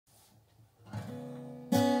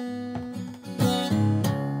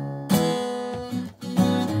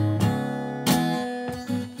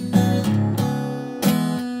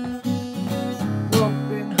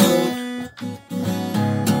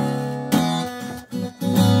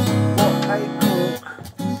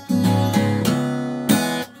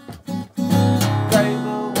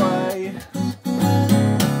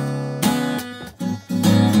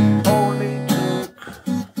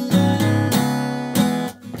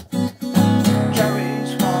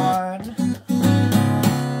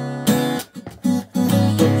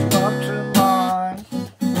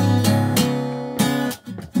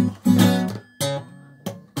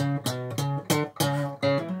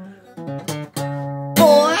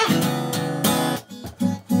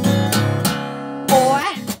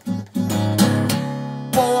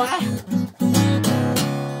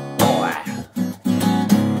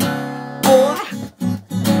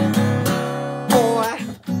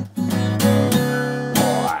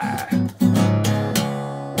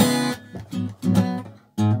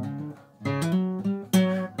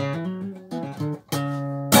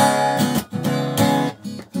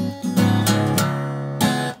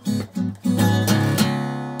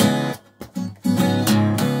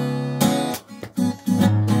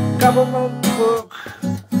Government book.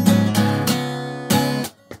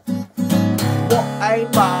 What a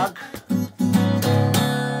mug.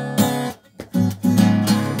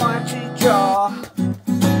 Mighty jar.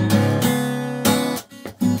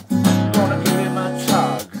 Gonna give him a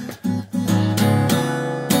tug.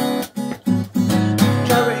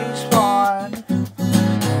 Charity's fine.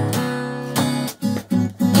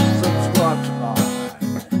 Subscribe to mine.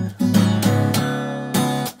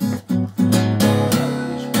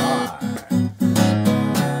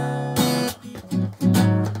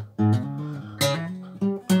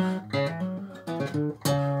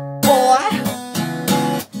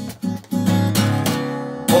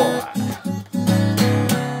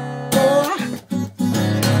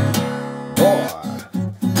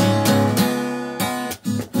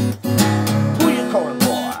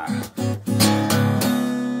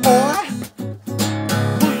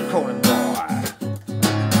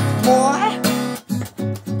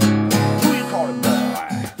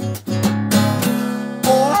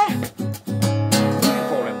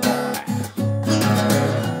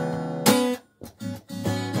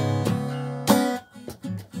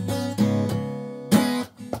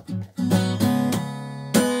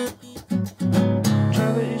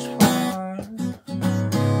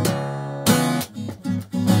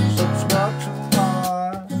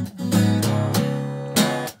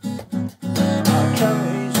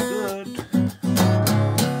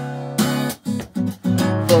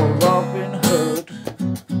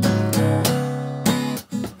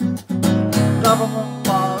 Government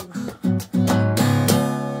mug.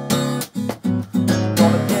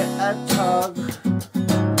 Gonna get a tug.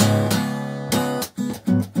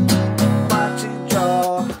 Mighty jar.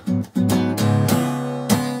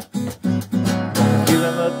 Gonna give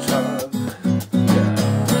him a tug. Yeah.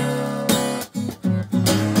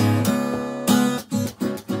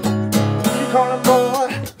 Who you calling boy?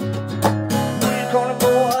 Who you calling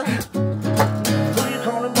boy? Who you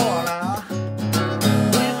calling boy now?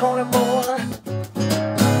 Who you calling boy?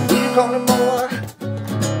 Call him boy,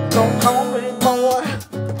 don't call me boy,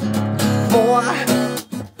 boy.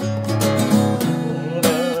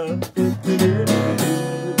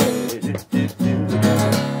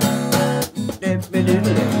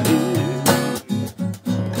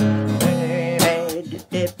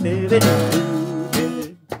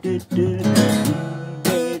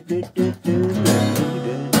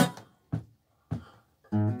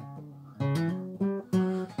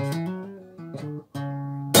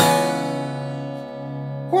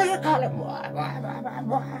 Who you calling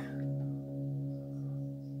boy?